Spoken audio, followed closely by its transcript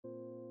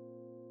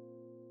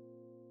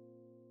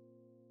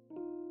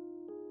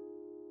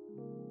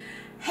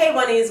Hey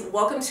bunnies,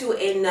 welcome to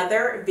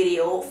another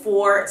video.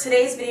 For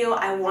today's video,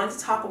 I want to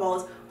talk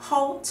about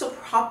how to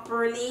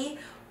properly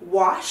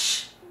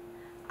wash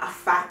a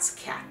fat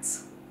cat.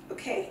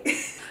 Okay?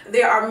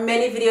 There are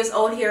many videos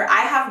out here.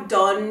 I have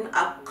done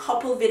a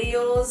couple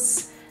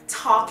videos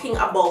talking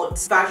about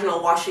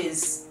vaginal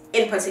washes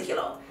in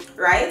particular,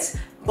 right?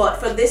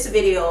 But for this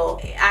video,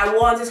 I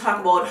want to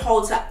talk about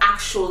how to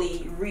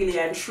actually really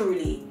and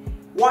truly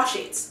wash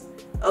it.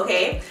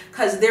 Okay,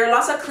 because there are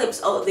lots of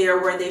clips out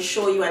there where they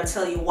show you and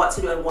tell you what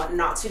to do and what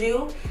not to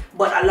do,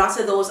 but a lot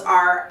of those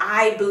are,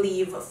 I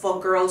believe, for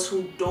girls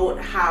who don't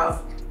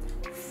have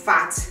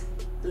fat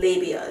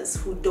labias,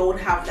 who don't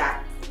have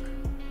that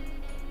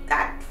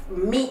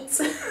meat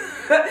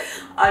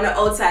on the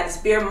outside. It's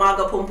bare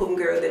maga pum pum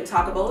girl they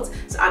talk about.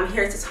 So I'm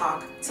here to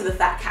talk to the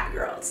fat cat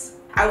girls.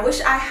 I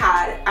wish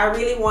I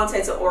really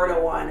wanted to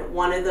order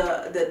one of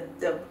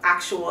the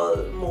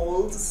actual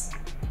molds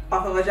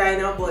of a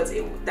vagina, but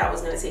that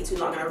was gonna take too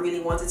long. I really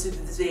wanted to do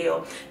this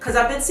video because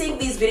I've been seeing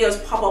these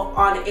videos pop up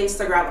on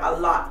Instagram a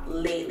lot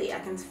lately. I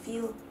can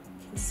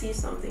see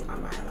something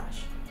on my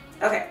eyelash.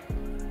 Okay,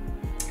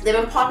 they've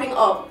been popping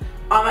up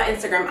on my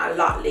Instagram a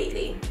lot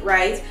lately,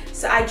 right?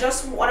 So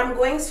what I'm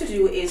going to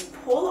do is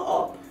pull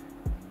up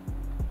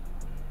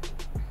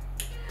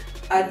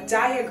a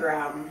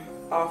diagram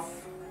of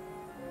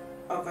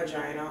a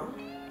vagina,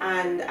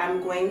 and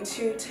I'm going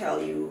to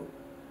tell you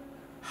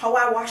how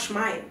I wash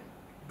mine,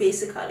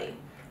 basically.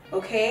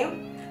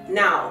 Okay,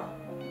 now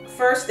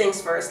first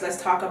things first, let's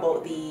talk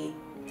about the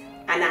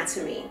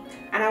anatomy.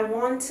 And I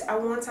want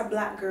a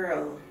black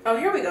girl. Oh,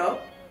 here we go.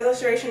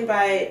 Illustration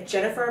by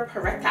Jennifer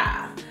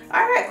Peretta.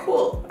 All right,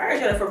 cool. All right,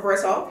 Jennifer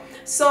Peretta.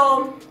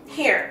 So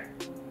here,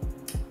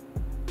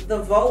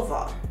 the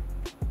vulva.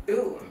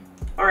 Ooh.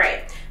 All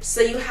right,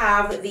 so you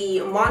have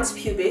the mons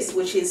pubis,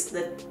 which is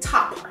the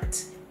top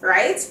part,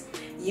 right?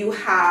 You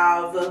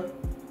have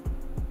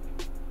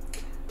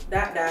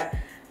that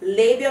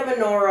labia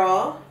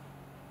minora,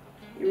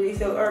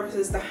 urethral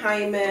orifice, the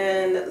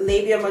hymen,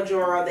 labia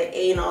majora, the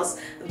anus.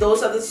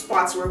 Those are the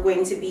spots we're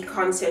going to be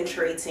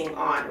concentrating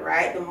on,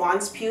 right? The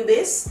mons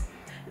pubis,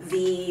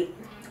 the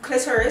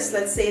clitoris,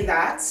 let's say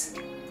that,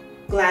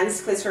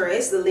 glans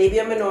clitoris, the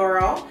labia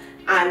minora,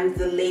 and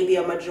the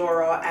labia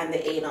majora and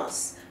the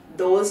anus.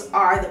 Those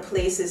are the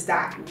places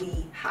that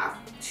we have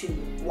to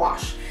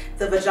wash.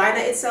 The vagina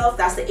itself,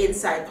 that's the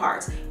inside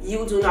part.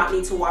 You do not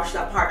need to wash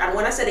that part. And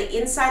when I say the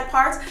inside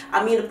part,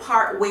 I mean the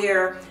part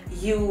where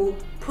you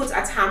put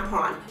a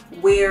tampon,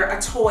 where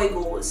a toy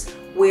goes,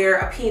 where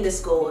a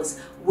penis goes,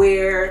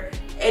 where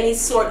any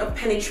sort of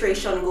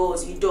penetration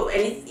goes. You don't,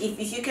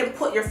 if you can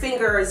put your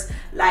fingers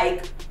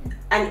like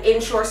an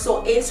inch or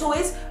so into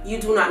it, you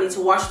do not need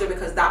to wash there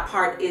because that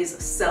part is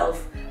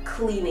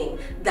self-cleaning.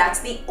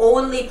 That's the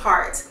only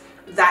part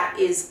that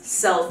is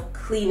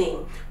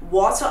self-cleaning.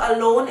 Water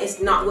alone is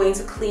not going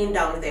to clean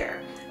down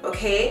there.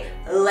 Okay,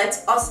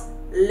 let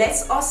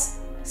us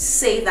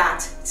say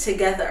that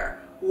together.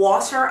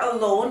 Water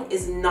alone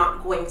is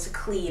not going to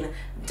clean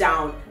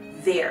down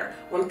there.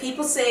 When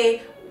people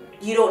say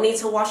you don't need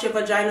to wash your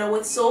vagina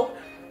with soap,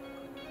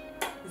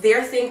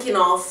 they're thinking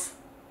of,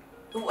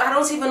 I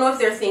don't even know if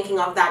they're thinking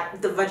of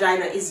that the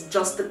vagina is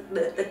just the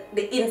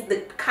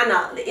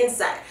canal, the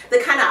inside, the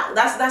canal.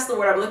 That's the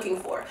word I'm looking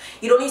for.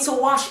 You don't need to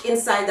wash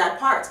inside that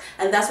part,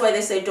 and that's why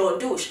they say don't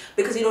douche,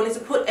 because you don't need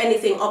to put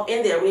anything up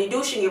in there. When you're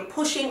douching, you're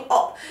pushing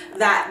up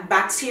that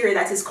bacteria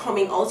that is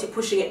coming out. You're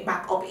pushing it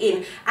back up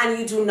in, and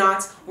you do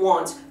not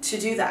want to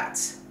do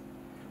that.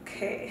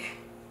 Okay.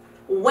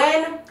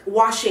 When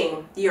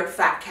washing your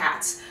fat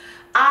cat,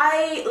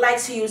 I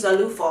like to use a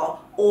loofah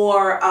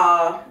or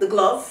the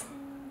glove,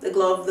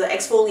 the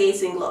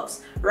exfoliating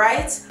gloves,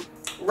 right?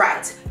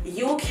 Right.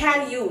 You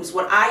can use,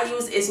 what I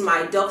use is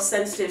my Dove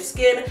Sensitive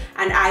Skin,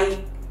 and I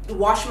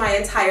wash my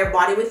entire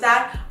body with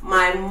that.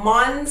 My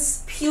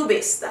mons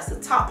pubis, that's the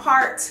top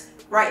part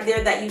right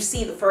there that you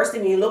see. The first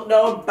thing you look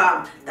down,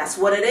 bam, that's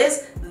what it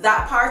is.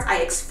 That part I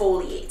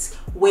exfoliate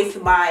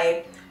with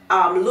my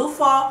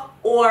loofah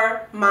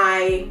or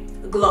my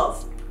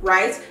glove,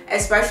 right?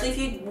 Especially if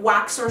you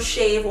wax or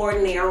shave or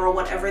nail or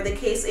whatever the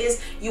case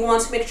is, you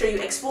want to make sure you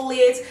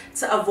exfoliate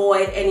to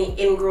avoid any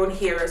ingrown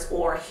hairs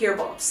or hair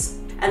bumps.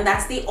 And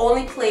that's the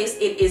only place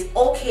it is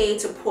okay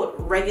to put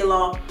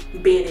regular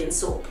bathing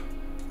soap.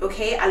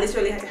 Okay, I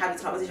literally had to have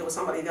this conversation with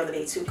somebody the other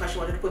day too, because she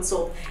wanted to put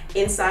soap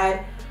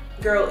inside.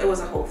 Girl, it was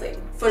a whole thing.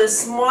 For the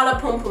smaller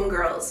pum pum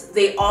girls,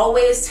 they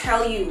always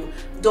tell you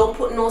don't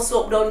put no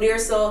soap down there,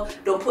 so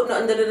don't put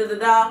nothing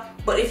da.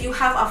 But if you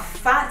have a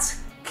fat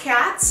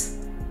cat,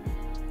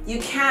 you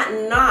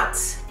can't not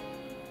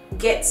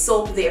get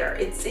soap there.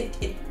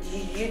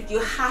 You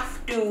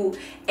have to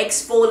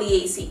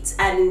exfoliate it,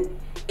 and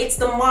it's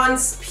the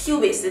mons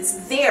pubis. It's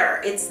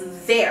there.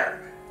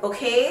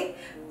 Okay.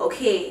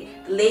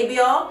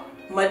 Labia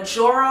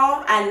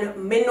majora and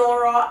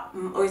minora,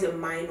 or is it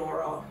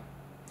minora?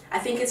 I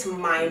think it's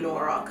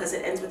minora because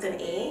it ends with an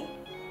A.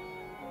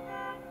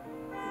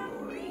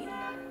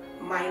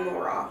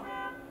 Minora.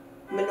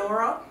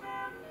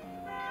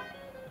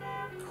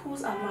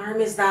 Whose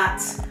alarm is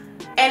that?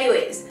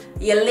 Anyways,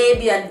 your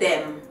labia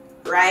them,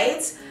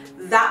 right?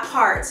 That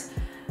part,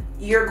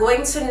 you're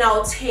going to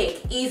now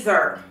take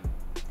either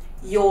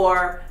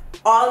your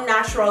all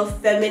natural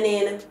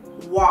feminine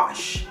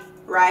wash,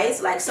 right?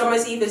 Like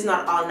Summer's Eve is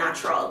not all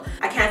natural.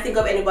 I can't think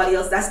of anybody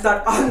else that's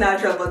not all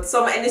natural, but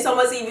any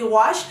Summer's Eve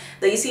wash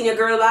that you see in your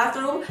girl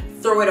bathroom,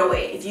 throw it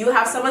away. If you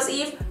have Summer's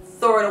Eve,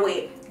 throw it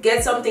away.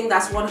 Get something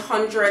that's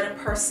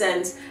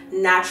 100%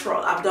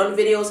 natural. I've done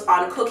videos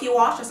on cookie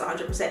wash, that's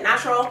 100%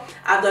 natural.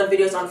 I've done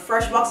videos on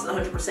Fresh Box,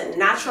 that's 100%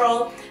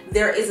 natural.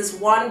 There is this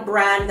one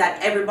brand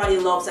that everybody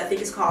loves, I think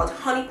it's called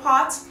Honey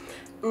Pot.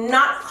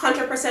 Not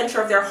 100%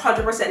 sure if they're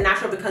 100%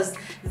 natural because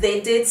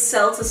they did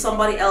sell to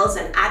somebody else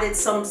and added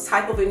some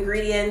type of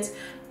ingredient.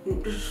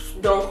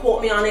 Don't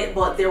quote me on it,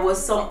 but there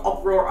was some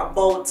uproar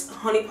about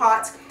Honey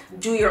Pot.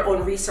 Do your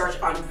own research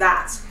on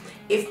that.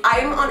 If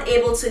I'm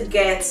unable to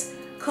get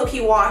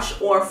Cookie Wash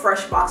or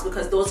Fresh Box,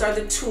 because those are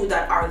the two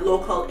that are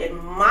local in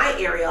my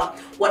area,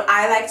 what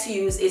I like to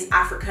use is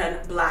African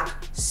black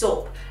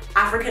soap.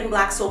 African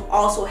black soap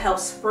also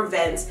helps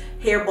prevent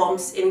hair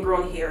bumps,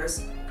 ingrown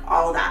hairs,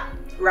 all that,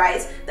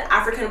 right? The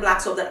African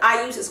black soap that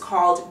I use is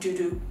called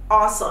Doo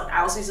Awesome. I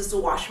also use this to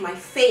wash my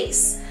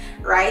face,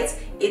 right?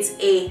 It's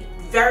a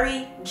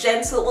very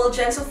gentle, well,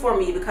 gentle for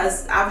me,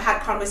 because I've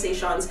had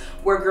conversations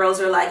where girls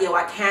are like, yo,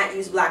 I can't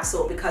use black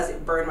soap because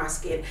it burned my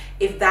skin.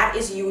 If that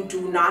is you,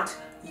 do not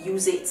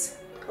use it,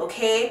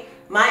 okay?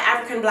 My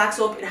African black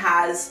soap, it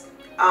has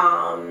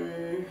let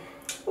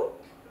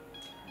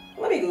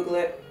me Google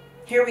it.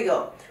 Here we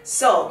go.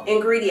 So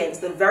ingredients,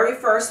 the very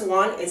first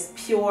one is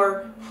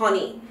pure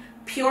honey.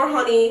 Pure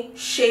honey,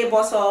 shea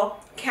butter,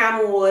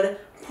 camwood,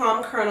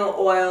 palm kernel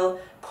oil,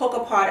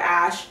 cocoa pod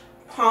ash,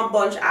 palm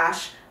bunch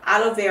ash,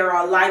 aloe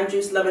vera, lime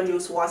juice, lemon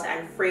juice, water,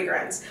 and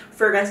fragrance.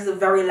 Fragrance is the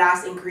very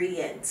last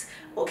ingredient,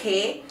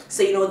 okay?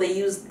 So you know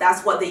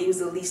that's what they use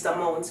the least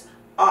amount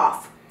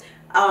of.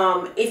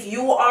 If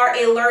you are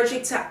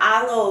allergic to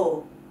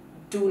aloe,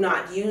 do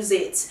not use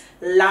it.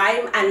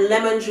 Lime and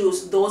lemon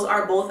juice, those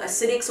are both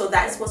acidic, so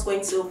that is what's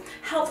going to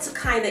help to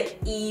kind of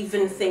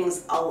even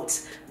things out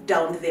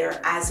down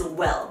there as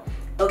well,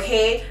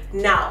 okay?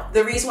 Now,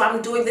 the reason why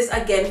I'm doing this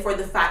again for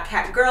the fat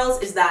cat girls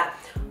is that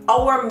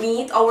our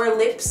meat, our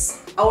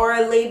lips,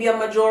 our labia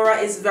majora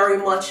is very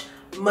much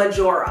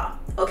majora,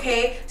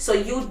 okay? So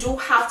you do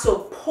have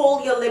to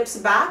pull your lips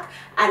back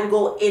and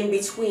go in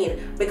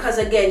between, because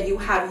again, you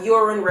have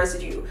urine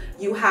residue,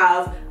 you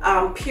have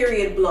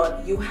period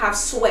blood, you have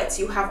sweat,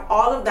 you have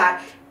all of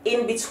that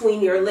in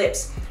between your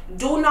lips.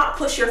 Do not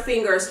push your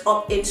fingers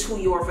up into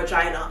your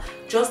vagina.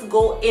 Just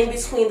go in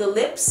between the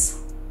lips,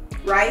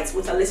 right,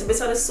 with a little bit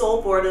of the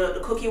soap or the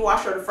cookie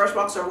wash or the Fresh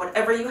Box or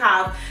whatever you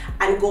have,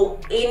 and go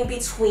in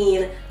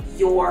between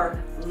your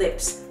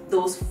lips.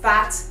 Those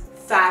fat,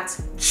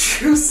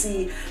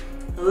 juicy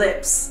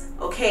lips,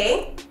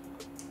 okay?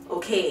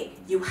 Okay,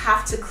 you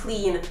have to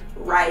clean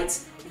right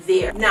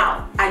there.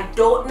 Now, I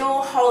don't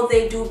know how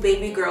they do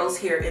baby girls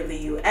here in the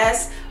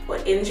US,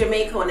 but in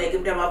Jamaica, when they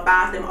give them a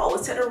bath, them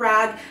always take a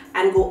rag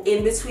and go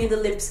in between the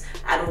lips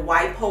and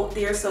wipe out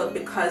there. So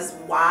because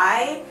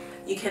why?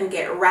 You can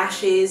get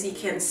rashes, you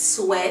can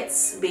sweat,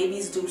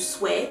 babies do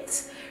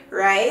sweat,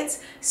 right?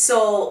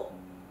 So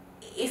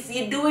if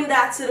you're doing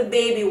that to the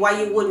baby,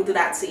 why you wouldn't do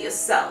that to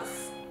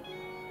yourself?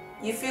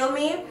 You feel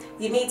me?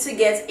 You need to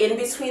get in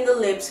between the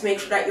lips, make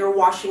sure that you're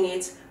washing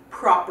it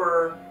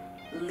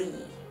properly.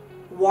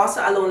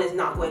 Water alone is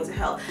not going to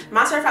help.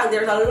 Matter of fact,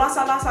 there's a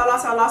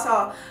lot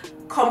of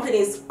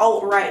companies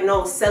out right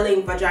now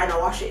selling vagina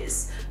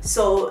washes.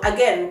 So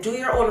again, do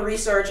your own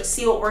research,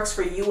 see what works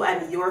for you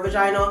and your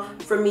vagina.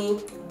 For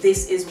me,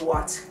 this is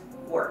what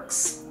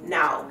works.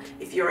 Now,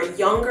 if you're a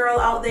young girl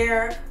out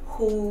there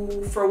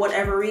who, for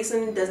whatever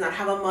reason, does not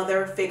have a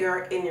mother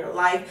figure in your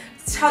life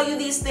to tell you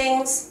these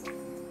things,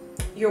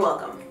 you're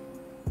welcome.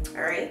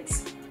 All right.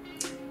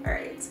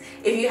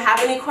 If you have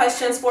any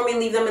questions for me,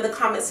 leave them in the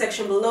comment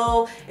section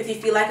below. If you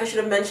feel like I should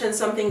have mentioned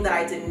something that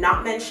I did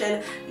not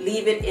mention,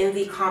 leave it in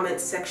the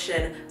comment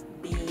section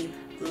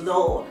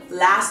below.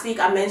 Last week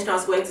I mentioned I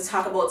was going to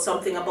talk about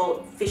something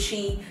about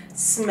fishy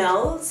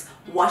smells.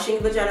 Washing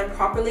the vagina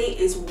properly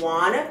is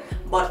one,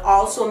 but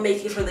also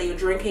making sure that you're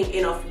drinking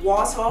enough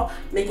water,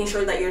 making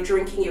sure that you're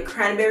drinking your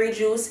cranberry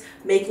juice,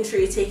 making sure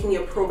you're taking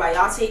your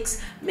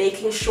probiotics,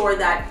 making sure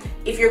that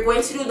if you're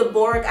going to do the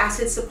boric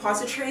acid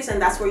suppositories,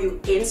 and that's where you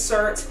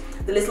insert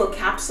the little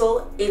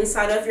capsule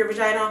inside of your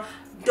vagina,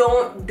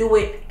 don't do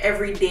it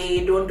every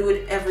day, don't do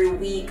it every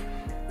week.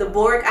 The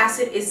boric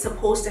acid is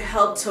supposed to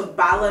help to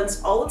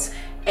balance out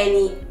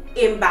any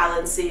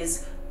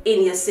imbalances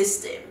in your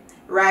system,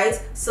 right?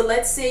 So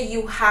let's say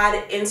you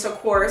had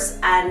intercourse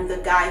and the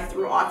guy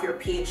threw off your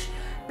peach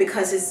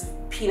because his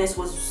penis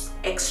was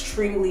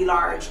extremely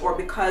large, or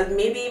because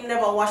maybe you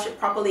never washed it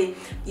properly,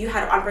 you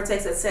had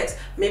unprotected sex,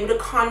 maybe the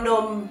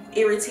condom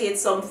irritates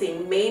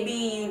something, maybe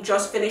you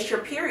just finished your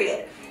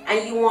period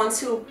and you want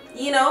to,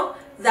 you know,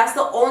 that's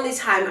the only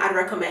time I'd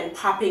recommend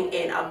popping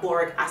in a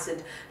boric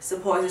acid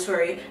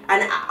suppository.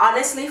 And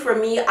honestly, for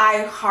me,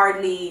 I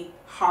hardly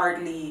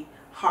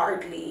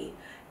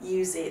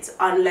use it,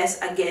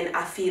 unless again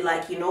I feel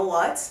like, you know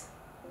what,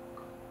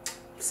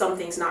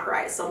 something's not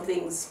right,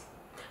 something's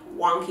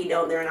wonky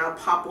down there, and I'll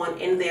pop one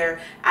in there.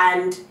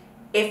 And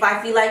if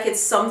I feel like it's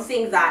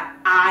something that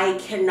I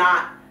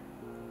cannot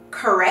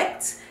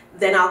correct,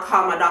 then I'll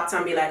call my doctor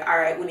and be like, all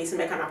right, we need to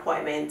make an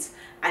appointment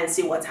and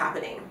see what's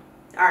happening.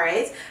 All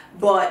right.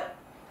 But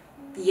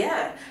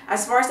yeah,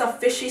 as far as the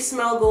fishy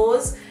smell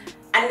goes,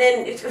 and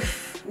then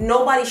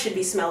nobody should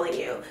be smelling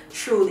you,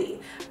 truly.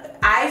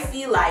 I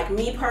feel like,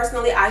 me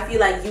personally, I feel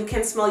like you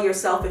can smell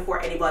yourself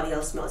before anybody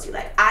else smells you.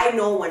 Like, I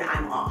know when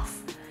I'm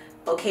off,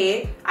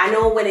 okay? I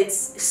know when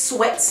it's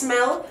sweat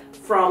smell,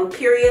 from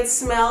period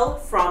smell,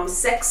 from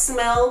sex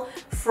smell,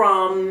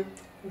 from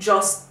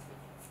just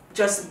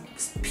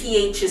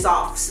pH is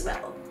off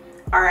smell.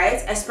 All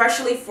right,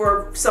 especially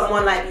for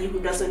someone like me who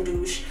doesn't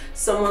douche,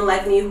 someone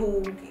like me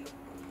who,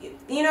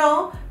 you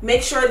know,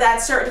 make sure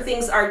that certain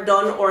things are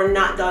done or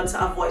not done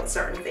to avoid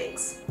certain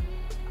things.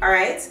 All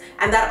right,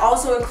 and that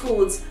also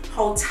includes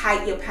how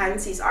tight your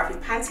panties are. If your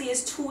panty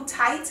is too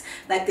tight,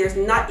 like there's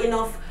not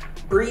enough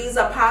breeze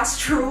to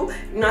pass through,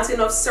 not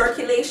enough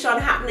circulation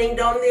happening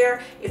down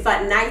there. If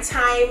at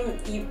nighttime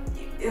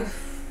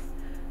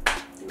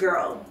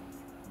girl,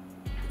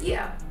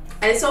 yeah.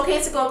 And it's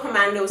okay to go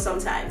commando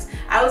sometimes.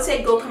 I would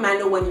say go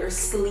commando when you're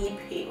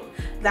sleeping.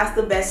 That's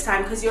the best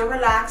time, because you're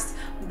relaxed,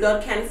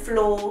 blood can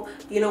flow,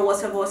 you know,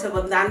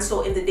 whatever. Than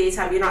so in the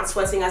daytime, you're not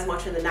sweating as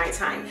much in the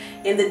nighttime.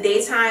 In the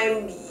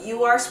daytime,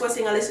 you are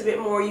sweating a little bit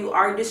more, you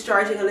are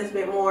discharging a little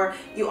bit more,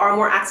 you are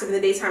more active in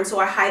the daytime. So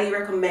I highly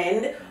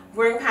recommend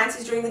wearing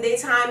panties during the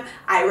daytime.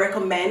 I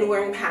recommend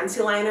wearing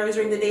panty liners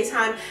during the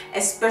daytime,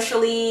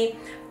 especially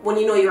when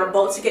you know you're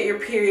about to get your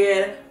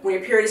period, when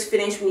your period is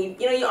finished, when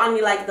you know you're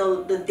on like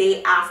the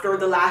day after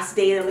the last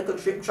day, the little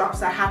drip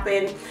drops that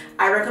happen.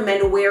 I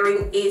recommend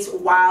wearing it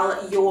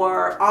while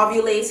you're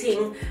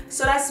ovulating.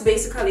 So that's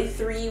basically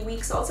 3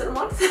 weeks out of the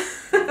month.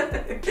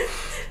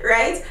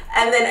 Right?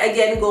 And then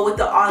again, go with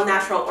the all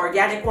natural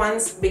organic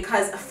ones,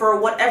 because for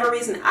whatever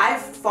reason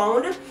I've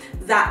found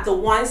that the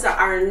ones that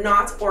are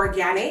not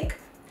organic,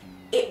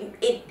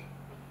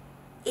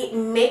 it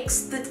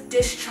makes the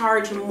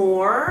discharge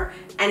more,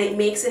 and it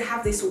makes it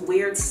have this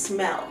weird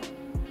smell.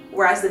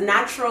 Whereas the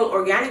natural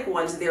organic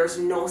ones, there's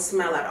no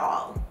smell at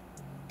all.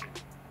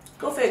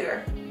 Go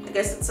figure. I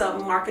guess it's a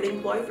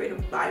marketing ploy for you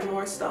to buy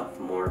more stuff,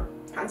 more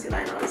panty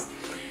liners.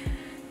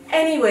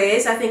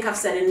 Anyways, I think I've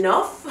said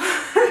enough.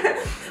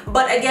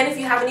 But again, if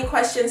you have any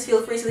questions,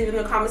 feel free to leave in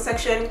the comment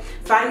section.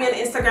 Find me on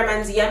Instagram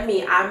and DM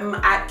me. I'm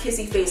at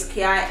Kissyface,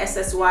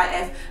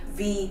 Kissyfyfve.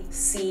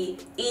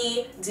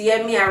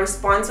 DM me. I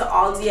respond to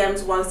all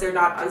DMs once they're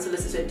not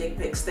unsolicited dick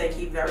pics. Thank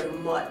you very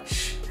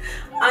much.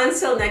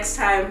 Until next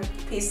time,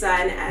 peace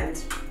sign and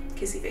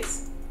kissy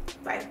face.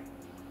 Bye.